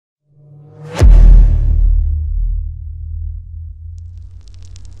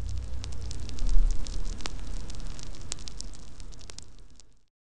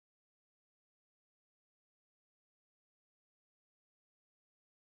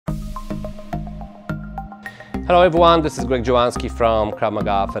Hello everyone, this is Dziewonski from Krav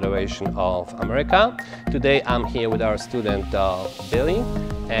Maga Federation of America. Today I'm here with our student Billy,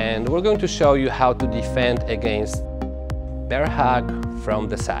 and we're going to show you how to defend against bear hug from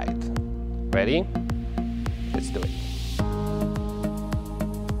the side. Ready? Let's do it.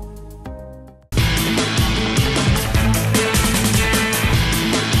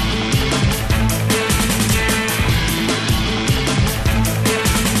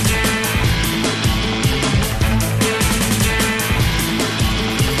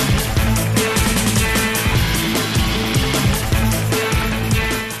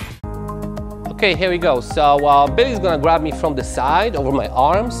 Okay, here we go. So Billy's gonna grab me from the side over my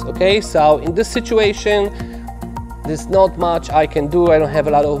arms. Okay, so in this situation, there's not much I can do. I don't have a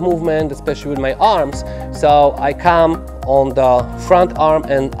lot of movement, especially with my arms. So I come on the front arm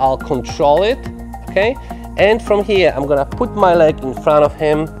and I'll control it. Okay, and from here, I'm gonna put my leg in front of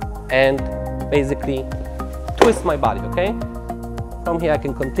him and basically twist my body. Okay, from here I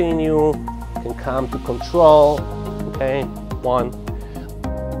can continue, can come to control. Okay, one.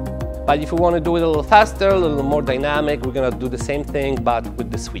 But if you want to do it a little faster, a little more dynamic, we're gonna do the same thing, but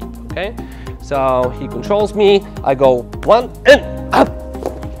with the sweep, okay? So he controls me, I go one and up,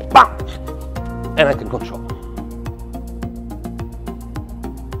 bam, and I can control.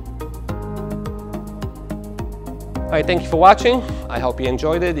 All right, thank you for watching. I hope you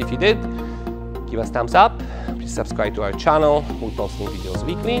enjoyed it. If you did, give us a thumbs up. Please subscribe to our channel. We're posting videos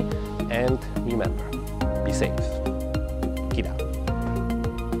weekly. And remember, be safe.